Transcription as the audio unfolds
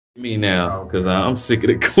Me now, because I'm sick of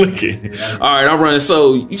the clicking. Yeah. All right, I'm running.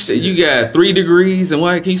 So you said you got 3 degrees, and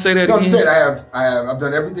what? Can you say that again? I'm saying I've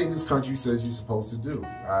done everything this country says you're supposed to do.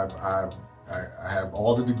 I have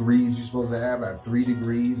all the degrees you're supposed to have. I have 3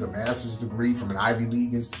 degrees, a master's degree from an Ivy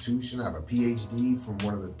League institution. I have a PhD from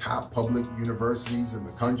one of the top public universities in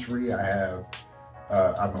the country. I'm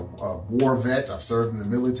a war vet. I've served in the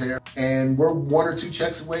military, and we're 1 or 2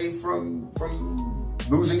 checks away from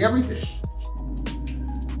losing everything.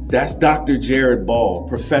 That's Dr. Jared Ball,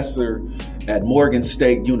 professor at Morgan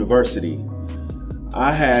State University.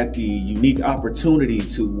 I had the unique opportunity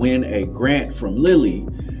to win a grant from Lilly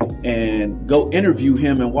and go interview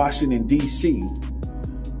him in Washington, D.C.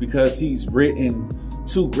 because he's written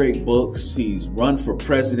 2 great books. He's run for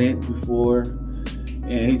president before,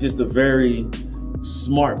 and he's just a very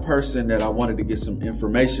smart person that I wanted to get some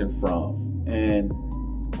information from. And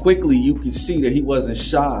quickly you could see that he wasn't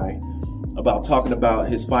shy about talking about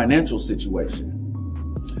his financial situation,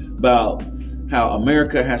 about how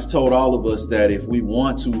America has told all of us that if we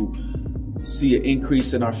want to see an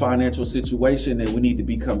increase in our financial situation, then we need to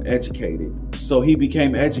become educated. So he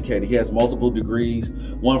became educated. He has multiple degrees,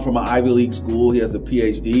 one from an Ivy League school. He has a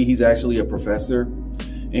PhD. He's actually a professor.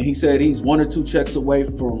 And he said he's 1 or 2 checks away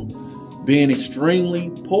from being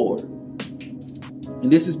extremely poor. And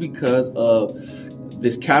this is because of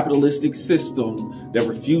this capitalistic system that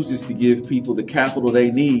refuses to give people the capital they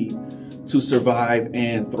need to survive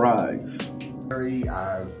and thrive.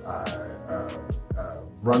 I've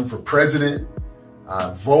run for president.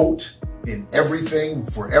 I vote in everything,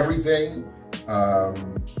 for everything.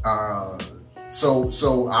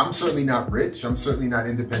 So I'm certainly not rich. I'm certainly not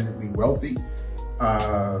independently wealthy.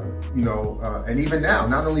 And even now,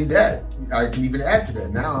 not only that, I can even add to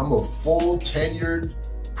that. Now I'm a full tenured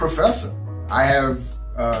professor. I have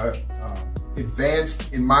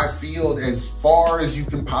advanced in my field as far as you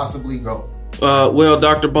can possibly go. Well,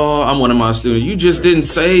 Dr. Ball, I'm one of my students. You just didn't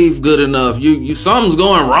save good enough. You something's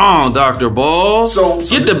going wrong, Dr. Ball. So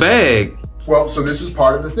get the bag. Well, so this is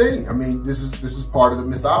part of the thing. I mean, this is part of the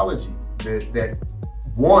mythology that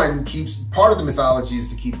one keeps. Part of the mythology is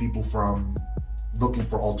to keep people from looking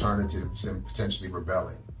for alternatives and potentially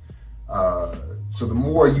rebelling. So the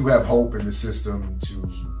more you have hope in the system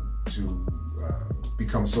to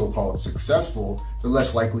become so-called successful, the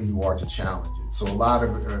less likely you are to challenge it. So a lot of,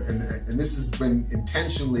 and this has been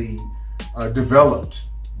intentionally developed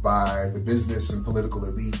by the business and political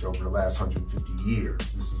elite over the last 150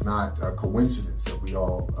 years. This is not a coincidence that we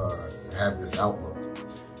all have this outlook.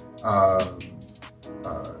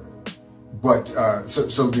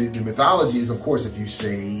 So the mythology is, of course, if you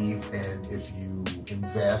save and if you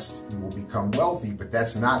invest, you will become wealthy, but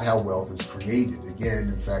that's not how wealth is created. Again,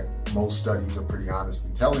 in fact, most studies are pretty honest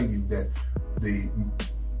in telling you that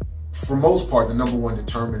for most part, the #1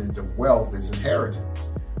 determinant of wealth is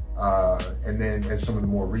inheritance. And then as some of the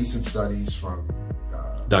more recent studies from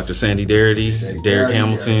Dr. Sandy Darity, Derek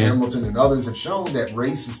Hamilton, and others have shown that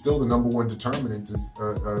race is still the #1 determinant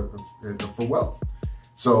for wealth.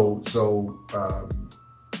 So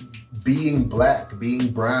being black, being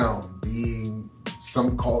brown, being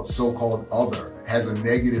some so-called other has a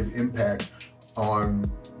negative impact on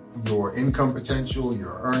your income potential,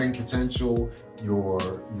 your earning potential, your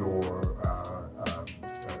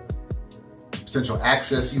potential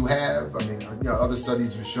access you have. I mean, other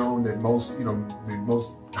studies have shown that the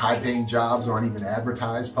most high-paying jobs aren't even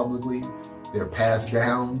advertised publicly; they're passed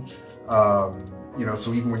down.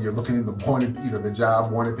 So even when you're looking in the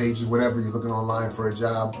job wanted pages, whatever, you're looking online for a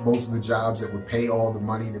job, most of the jobs that would pay all the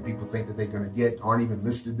money that people think that they're going to get aren't even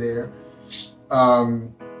listed there.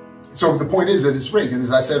 So the point is that it's rigged. And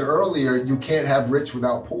as I said earlier, you can't have rich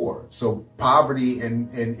without poor. So poverty and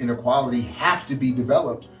inequality have to be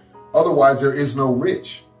developed. Otherwise, there is no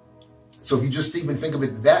rich. So if you just even think of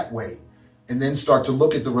it that way, and then start to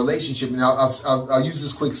look at the relationship, and I'll use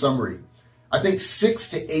this quick summary. I think 6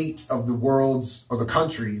 to 8 of the world's, or the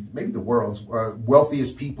country's, maybe the world's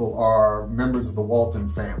wealthiest people are members of the Walton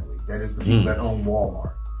family. That is the people that own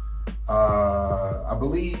Walmart. I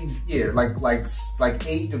believe, like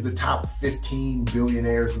 8 of the top 15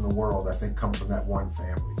 billionaires in the world, I think, come from that one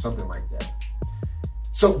family, something like that.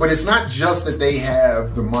 So, but it's not just that they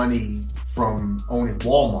have the money from owning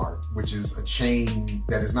Walmart, which is a chain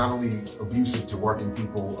that is not only abusive to working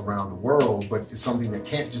people around the world, but it's something that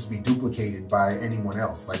can't just be duplicated by anyone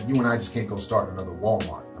else. Like you and I just can't go start another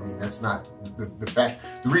Walmart. I mean, that's not the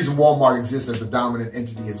fact. The reason Walmart exists as a dominant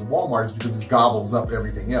entity as a Walmart is because it gobbles up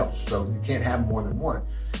everything else. So you can't have more than one.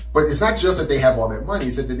 But it's not just that they have all that money,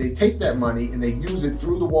 it's that they take that money and they use it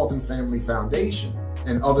through the Walton Family Foundation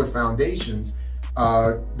and other foundations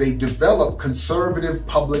they develop conservative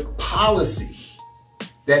public policy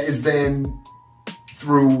that is then,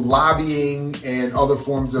 through lobbying and other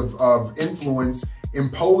forms of influence,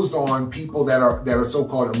 imposed on people that are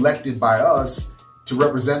so-called elected by us to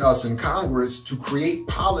represent us in Congress, to create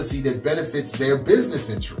policy that benefits their business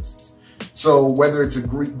interests. So whether it's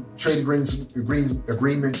trade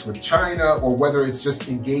agreements with China, or whether it's just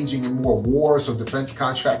engaging in more war so defense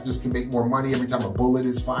contractors can make more money every time a bullet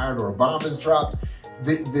is fired or a bomb is dropped,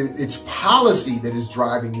 it's policy that is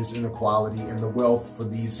driving this inequality and the wealth for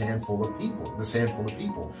this handful of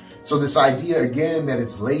people. So this idea, again, that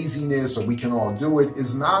it's laziness or we can all do it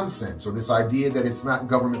is nonsense. Or this idea that it's not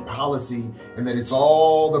government policy and that it's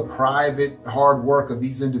all the private hard work of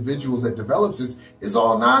these individuals that develops this is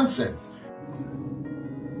all nonsense.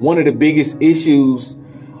 One of the biggest issues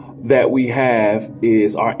that we have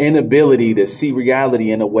is our inability to see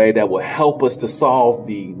reality in a way that will help us to solve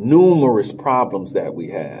the numerous problems that we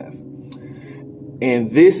have.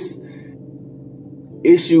 And this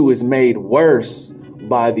issue is made worse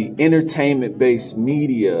by the entertainment-based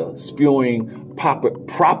media spewing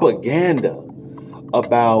propaganda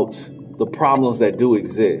about the problems that do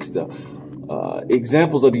exist.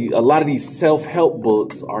 Examples of a lot of these self-help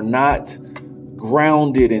books are not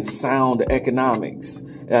grounded in sound economics,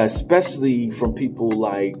 especially from people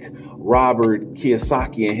like Robert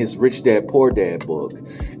Kiyosaki and his Rich Dad Poor Dad book.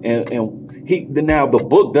 And now the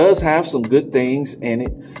book does have some good things in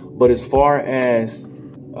it, but as far as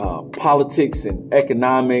politics and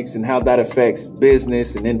economics and how that affects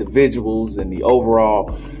business and individuals and the overall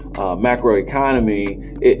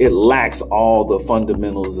macroeconomy, it lacks all the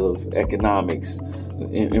fundamentals of economics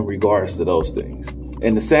in regards to those things.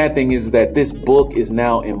 And the sad thing is that this book is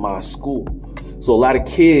now in my school. So a lot of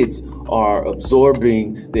kids are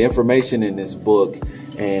absorbing the information in this book,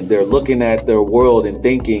 and they're looking at their world and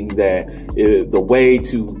thinking that the way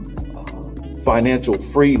to financial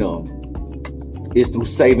freedom is through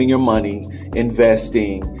saving your money,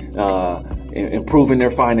 investing, improving their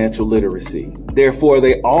financial literacy. Therefore,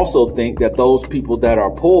 they also think that those people that are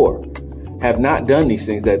poor have not done these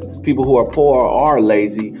things, that people who are poor are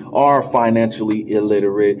lazy, are financially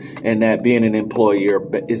illiterate, and that being an employer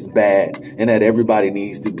is bad, and that everybody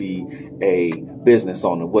needs to be a business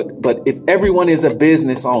owner. But if everyone is a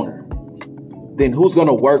business owner, then who's going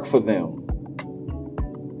to work for them?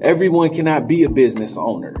 Everyone cannot be a business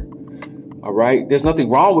owner. All right. There's nothing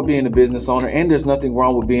wrong with being a business owner, and there's nothing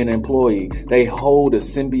wrong with being an employee. They hold a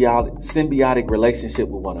symbiotic relationship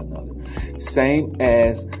with one another. Same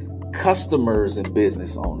as customers and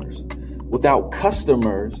business owners. Without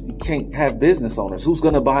customers, you can't have business owners. Who's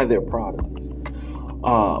going to buy their products?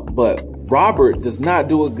 But Robert does not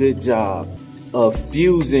do a good job of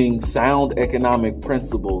fusing sound economic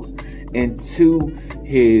principles into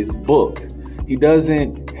his book. He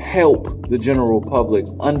doesn't help the general public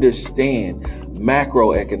understand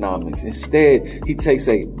macroeconomics. Instead, he takes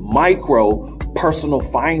a micro personal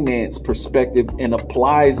finance perspective and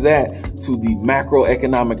applies that to the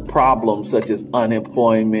macroeconomic problems such as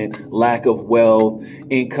unemployment, lack of wealth,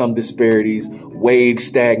 income disparities, wage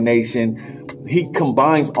stagnation. He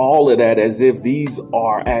combines all of that as if these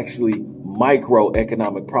are actually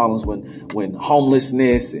microeconomic problems when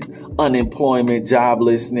homelessness and unemployment,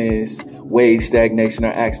 joblessness, wage stagnation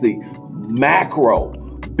are actually macro,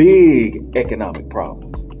 big economic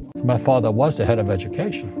problems. My father was the head of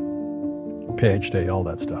education, PhD, all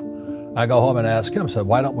that stuff. I go home and ask him, said,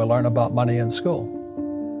 why don't we learn about money in school?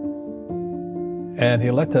 And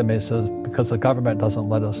he looked at me and says, because the government doesn't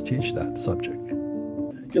let us teach that subject.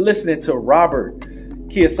 You're listening to Robert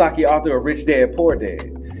Kiyosaki, author of Rich Dad, Poor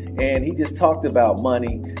Dad. And he just talked about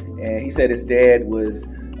money. And he said his dad was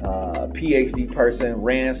a PhD person,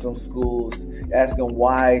 ran some schools, asked him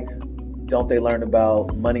why don't they learn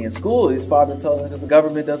about money in school. His father told him because the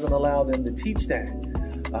government doesn't allow them to teach that.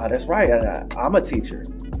 That's right. I'm a teacher.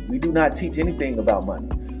 We do not teach anything about money.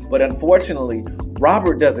 But unfortunately,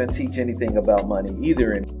 Robert doesn't teach anything about money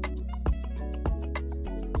either.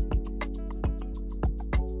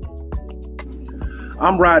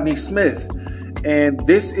 I'm Rodney Smith, and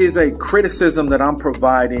this is a criticism that I'm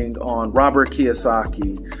providing on Robert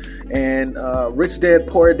Kiyosaki and Rich Dad,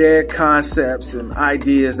 Poor Dad concepts and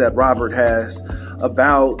ideas that Robert has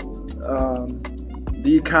about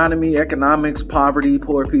the economy, economics, poverty,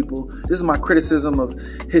 poor people. This is my criticism of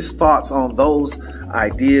his thoughts on those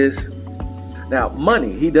ideas. Now,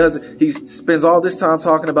 money, he spends all this time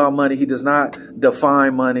talking about money. He does not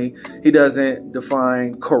define money. He doesn't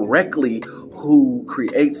define correctly who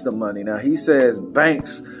creates the money. Now, he says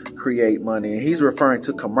banks create money, and he's referring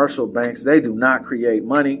to commercial banks. They do not create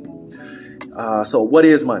money. So what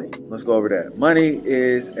is money? Let's go over that. Money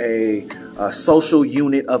is a social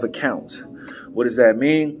unit of account. What does that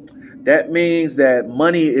mean? That means that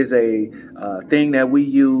money is a thing that we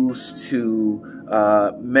use to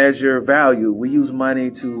measure value. We use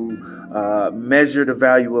money to measure the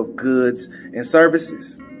value of goods and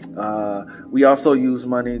services. We also use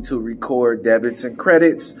money to record debits and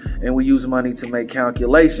credits, and we use money to make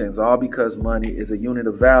calculations, all because money is a unit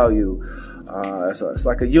of value. So it's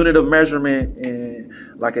like a unit of measurement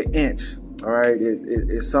in like an inch. All right.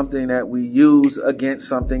 It's something that we use against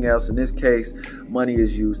something else. In this case, money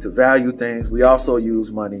is used to value things. We also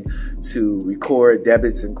use money to record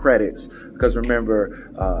debits and credits because remember,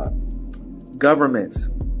 governments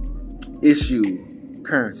issue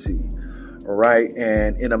currency. All right.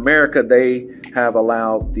 And in America, they have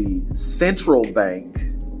allowed the central bank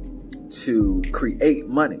to create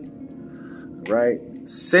money. Right.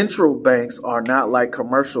 Central banks are not like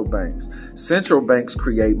commercial banks. Central banks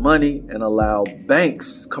create money and allow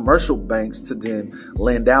banks, commercial banks, to then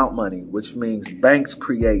lend out money, which means banks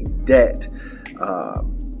create debt.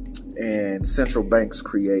 And central banks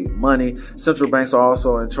create money. Central banks are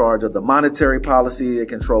also in charge of the monetary policy. They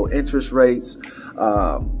control interest rates.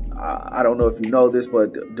 I don't know if you know this,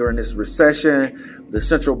 but during this recession, the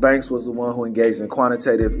central banks was the one who engaged in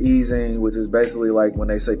quantitative easing, which is basically like when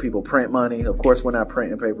they say people print money. Of course, we're not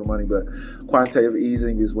printing paper money, but quantitative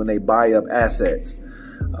easing is when they buy up assets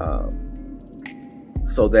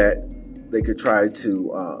so that they could try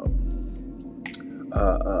to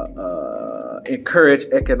encourage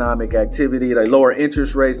economic activity. They lower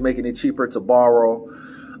interest rates, making it cheaper to borrow.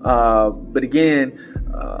 But again,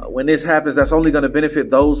 when this happens, that's only going to benefit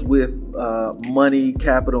those with money,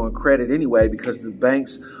 capital, and credit anyway, because the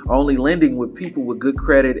banks are only lending with people with good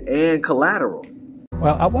credit and collateral.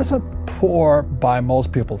 Well, I wasn't poor by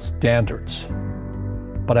most people's standards,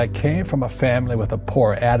 but I came from a family with a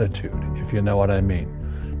poor attitude, if you know what I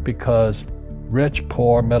mean. Because rich,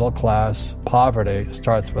 poor, middle class, poverty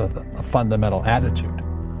starts with a fundamental attitude.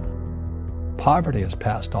 Poverty is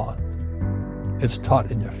passed on. It's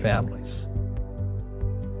taught in your families.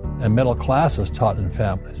 And middle class is taught in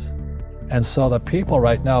families. And so the people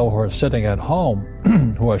right now who are sitting at home,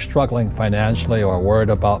 who are struggling financially or worried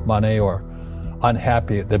about money or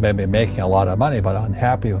unhappy, they may be making a lot of money, but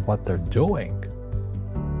unhappy with what they're doing,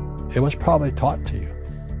 it was probably taught to you.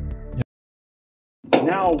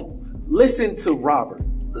 Now, listen to Robert.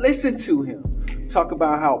 Listen to him talk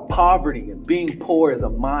about how poverty and being poor is a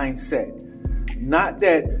mindset. Not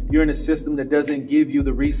that you're in a system that doesn't give you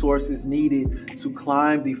the resources needed to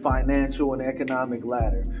climb the financial and economic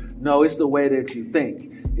ladder. No, it's the way that you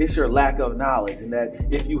think. It's your lack of knowledge, and that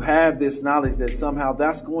if you have this knowledge, that somehow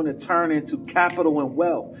that's going to turn into capital and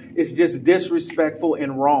wealth. It's just disrespectful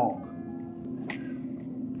and wrong.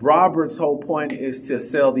 Robert's whole point is to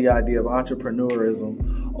sell the idea of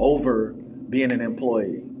entrepreneurism over being an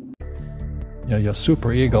employee. You know, your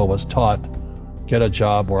super ego was taught, get a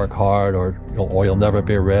job, work hard, or you'll never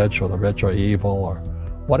be rich, or the rich are evil, or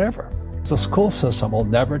whatever. The school system will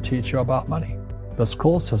never teach you about money. The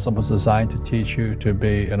school system was designed to teach you to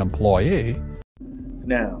be an employee.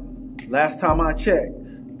 Now, last time I checked,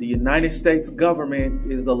 the United States government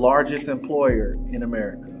is the largest employer in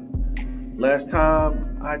America. Last time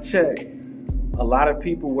I checked, a lot of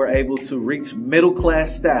people were able to reach middle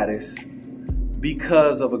class status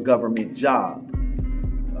because of a government job.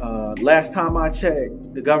 Last time I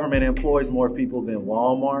checked, the government employs more people than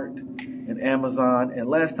Walmart and Amazon. And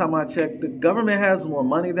last time I checked, the government has more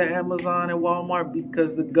money than Amazon and Walmart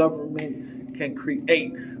because the government can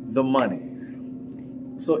create the money.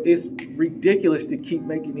 So it's ridiculous to keep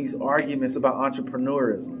making these arguments about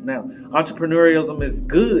entrepreneurism. Now, entrepreneurialism is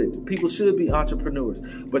good. People should be entrepreneurs,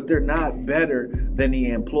 but they're not better than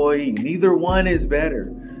the employee. Neither one is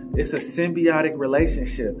better. It's a symbiotic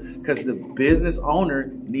relationship because the business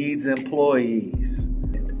owner needs employees,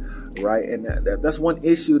 right? And that's one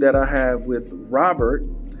issue that I have with Robert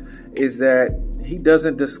is that he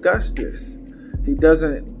doesn't discuss this. He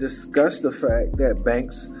doesn't discuss the fact that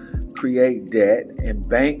banks create debt and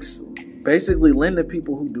banks basically lend to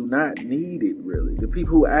people who do not need it, really. The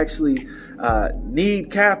people who actually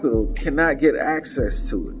need capital cannot get access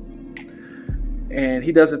to it. And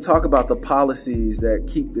he doesn't talk about the policies that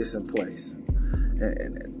keep this in place.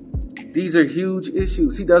 And these are huge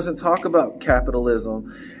issues. He doesn't talk about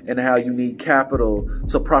capitalism and how you need capital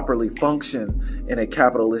to properly function in a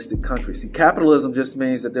capitalistic country. See, capitalism just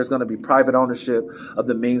means that there's going to be private ownership of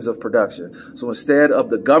the means of production. So instead of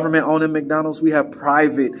the government owning McDonald's, we have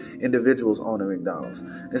private individuals owning McDonald's.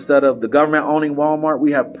 Instead of the government owning Walmart,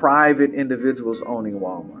 we have private individuals owning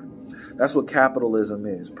Walmart. That's what capitalism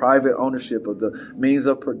is. Private ownership of the means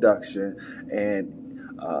of production. And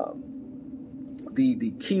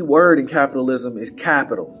the key word in capitalism is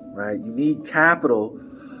capital, right? You need capital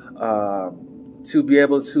to be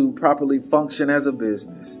able to properly function as a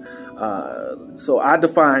business. So I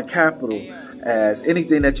define capital as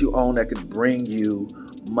anything that you own that could bring you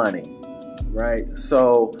money, right?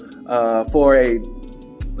 So for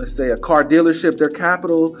let's say a car dealership, their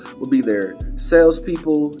capital would be their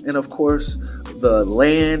salespeople and, of course, the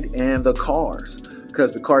land and the cars,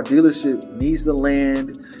 because the car dealership needs the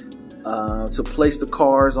land to place the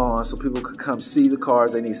cars on so people could come see the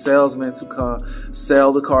cars. They need salesmen to come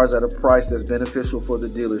sell the cars at a price that's beneficial for the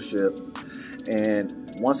dealership. And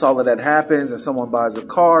once all of that happens and someone buys a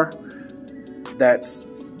car, that's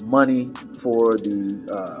money for the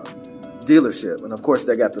dealership. And of course,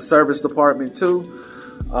 they got the service department too,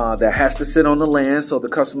 that has to sit on the land so the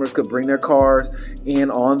customers could bring their cars in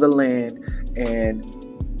on the land, and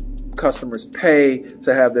customers pay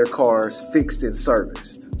to have their cars fixed and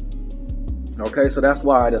serviced. Okay, so that's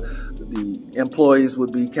why the employees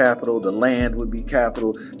would be capital, the land would be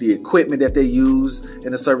capital, the equipment that they use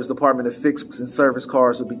in the service department to fix and service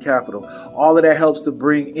cars would be capital. All of that helps to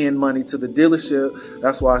bring in money to the dealership.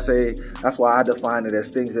 That's why I define it as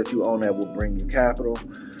things that you own that will bring you capital.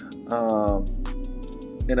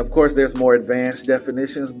 And of course, there's more advanced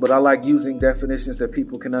definitions, but I like using definitions that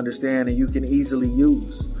people can understand and you can easily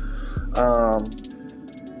use.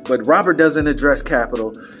 But Robert doesn't address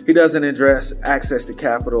capital. He doesn't address access to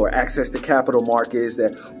capital or access to capital markets,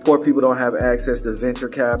 that poor people don't have access to venture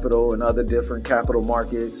capital and other different capital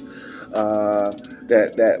markets,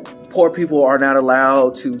 that poor people are not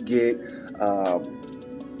allowed to get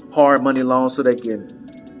hard money loans so they can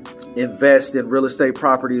invest in real estate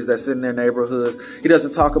properties that's in their neighborhoods. He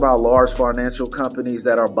doesn't talk about large financial companies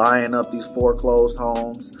that are buying up these foreclosed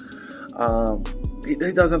homes. He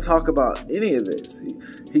doesn't talk about any of this.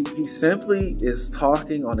 He simply is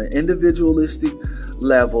talking on an individualistic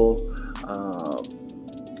level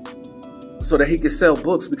so that he can sell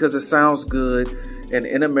books because it sounds good. And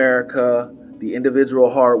in America, the individual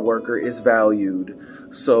hard worker is valued.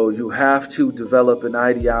 So you have to develop an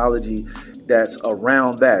ideology that's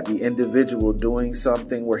around that, the individual doing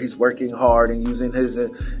something where he's working hard and using his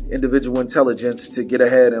individual intelligence to get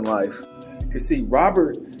ahead in life. You see,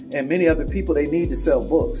 Robert and many other people, they need to sell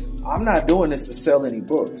books. I'm not doing this to sell any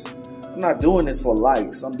books. I'm not doing this for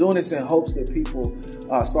likes. I'm doing this in hopes that people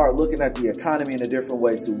start looking at the economy in a different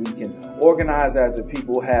way so we can organize as a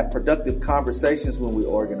people, have productive conversations when we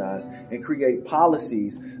organize, and create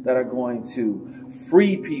policies that are going to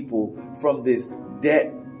free people from this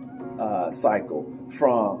debt cycle,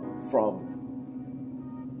 from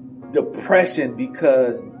depression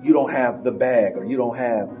because you don't have the bag or you don't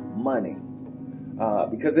have money.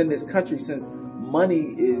 Because in this country, since money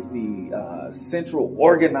is the central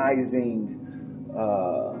organizing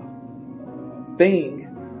thing,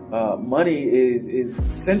 money is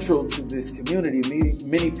central to this community.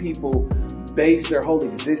 Many people base their whole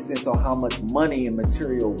existence on how much money and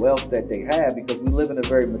material wealth that they have, because we live in a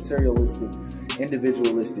very materialistic,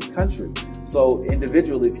 individualistic country. So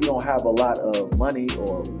individually, if you don't have a lot of money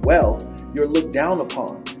or wealth, you're looked down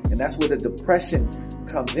upon. And that's where the depression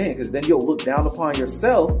comes in, because then you'll look down upon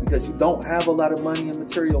yourself because you don't have a lot of money and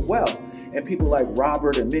material wealth. And people like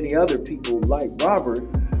Robert and many other people like Robert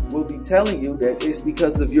will be telling you that it's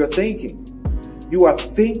because of your thinking. You are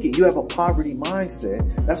thinking, you have a poverty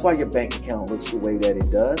mindset. That's why your bank account looks the way that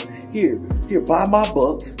it does. Here, buy my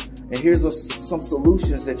book, and here's some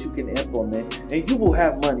solutions that you can implement, and you will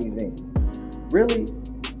have money then. Really?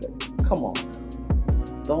 Come on.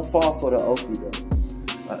 Don't fall for the okie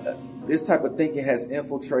doke. This type of thinking has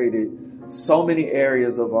infiltrated so many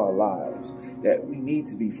areas of our lives that we need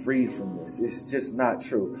to be freed from this. It's just not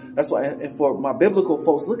true. That's why, and for my biblical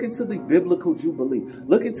folks, look into the Biblical Jubilee.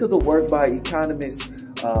 Look into the work by economist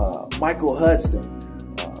Michael Hudson,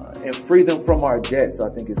 and Free Them From Our Debts, I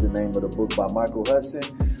think is the name of the book by Michael Hudson,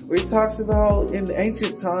 where he talks about in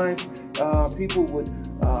ancient times, people would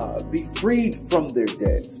be freed from their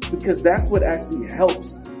debts, because that's what actually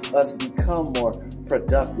helps us become more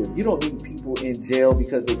productive. You don't need people in jail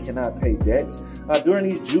because they cannot pay debts. During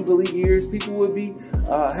these Jubilee years, people would be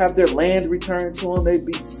have their land returned to them. They'd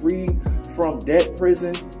be freed from debt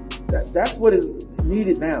prison. That's what is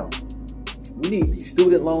needed now. We need these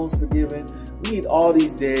student loans forgiven. We need all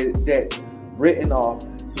these debts written off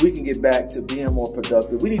so we can get back to being more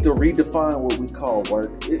productive. We need to redefine what we call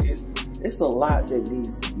work. It's a lot that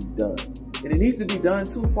needs to be done. And it needs to be done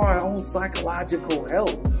too for our own psychological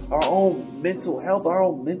health, our own mental health, our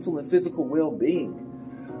own mental and physical well-being.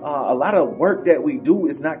 A lot of work that we do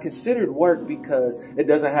is not considered work because it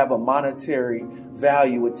doesn't have a monetary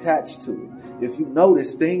value attached to it. If you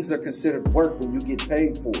notice, things are considered work when you get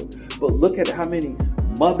paid for it. But look at how many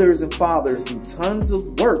mothers and fathers do tons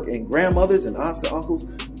of work, and grandmothers and aunts and uncles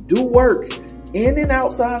do work in and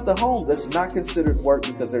outside the home that's not considered work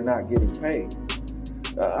because they're not getting paid.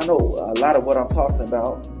 I know a lot of what I'm talking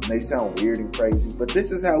about may sound weird and crazy, but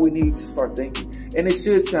this is how we need to start thinking. And it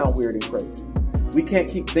should sound weird and crazy. We can't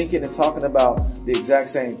keep thinking and talking about the exact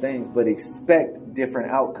same things, but expect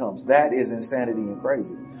different outcomes. That is insanity and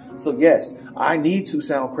crazy. So yes, I need to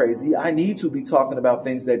sound crazy. I need to be talking about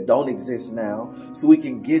things that don't exist now so we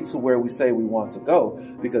can get to where we say we want to go.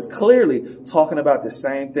 Because clearly talking about the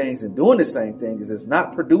same things and doing the same things is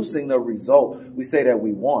not producing the result we say that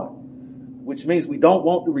we want, which means we don't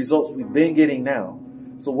want the results we've been getting now.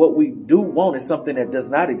 So what we do want is something that does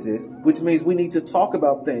not exist, which means we need to talk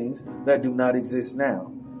about things that do not exist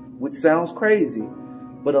now, which sounds crazy,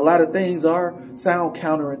 but a lot of things sound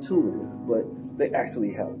counterintuitive, but they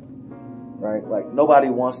actually help, right? Like nobody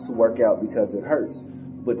wants to work out because it hurts,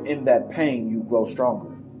 but in that pain, you grow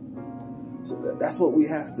stronger. So that's what we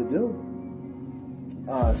have to do.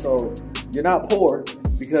 So you're not poor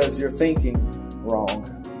because you're thinking wrong.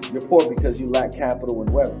 You're poor because you lack capital and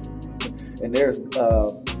wealth. And there's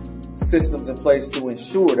systems in place to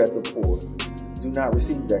ensure that the poor do not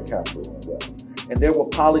receive that capital and wealth. And there were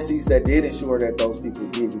policies that did ensure that those people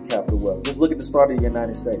did get capital wealth. Just look at the start of the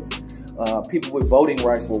United States. People with voting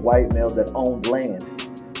rights were white males that owned land.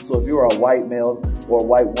 So if you were a white male or a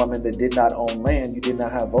white woman that did not own land, you did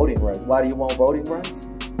not have voting rights. Why do you want voting rights?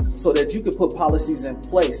 So that you could put policies in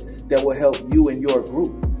place that will help you and your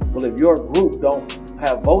group. Well, if your group don't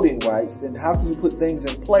have voting rights, then how can you put things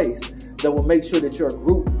in place that will make sure that your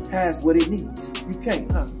group has what it needs? You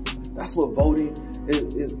can't, huh? That's what voting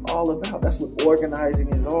is all about. That's what organizing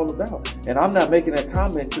is all about. And I'm not making that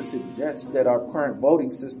comment to suggest that our current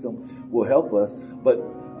voting system will help us, but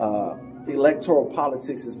electoral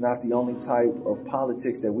politics is not the only type of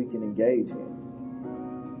politics that we can engage in.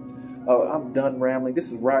 I'm done rambling.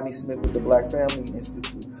 This is Rodney Smith with the Black Family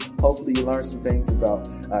Institute. Hopefully you learned some things about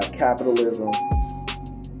capitalism.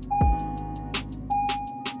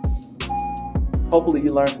 Hopefully you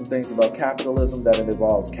learned some things about capitalism, that it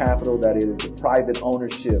involves capital, that it is the private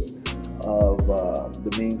ownership of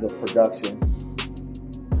the means of production,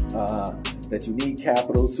 that you need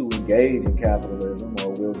capital to engage in capitalism, or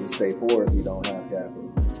we'll just stay poor if you don't have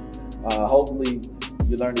capital. Hopefully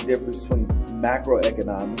you learned the difference between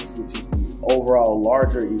macroeconomics, which is the overall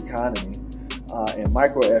larger economy, and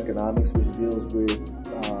microeconomics, which deals with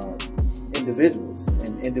individuals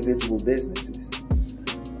and individual businesses.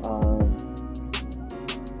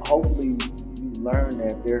 Hopefully you learn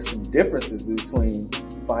that there's some differences between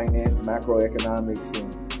finance, macroeconomics,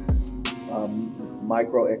 and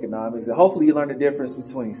microeconomics. And hopefully you learn the difference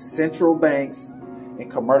between central banks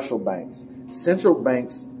and commercial banks. Central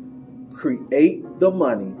banks create the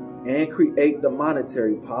money and create the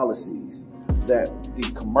monetary policies that the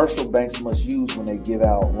commercial banks must use when they give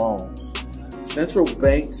out loans. Central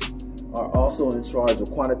banks are also in charge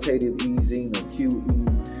of quantitative easing, or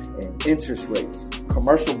QE, and interest rates.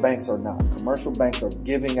 Commercial banks are not. Commercial banks are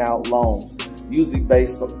giving out loans, usually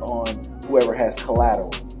based on whoever has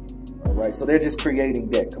collateral. All right, so they're just creating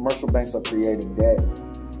debt. Commercial banks are creating debt.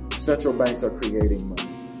 Central banks are creating money.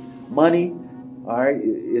 Money, all right,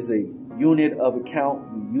 is a unit of account.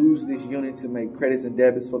 We use this unit to make credits and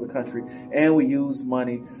debits for the country, and we use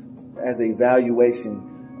money as a valuation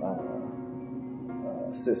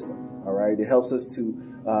system. All right, it helps us to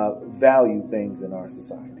value things in our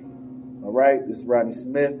society. All right, this is Rodney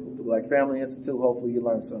Smith with the Black Family Institute. Hopefully you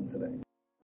learned something today.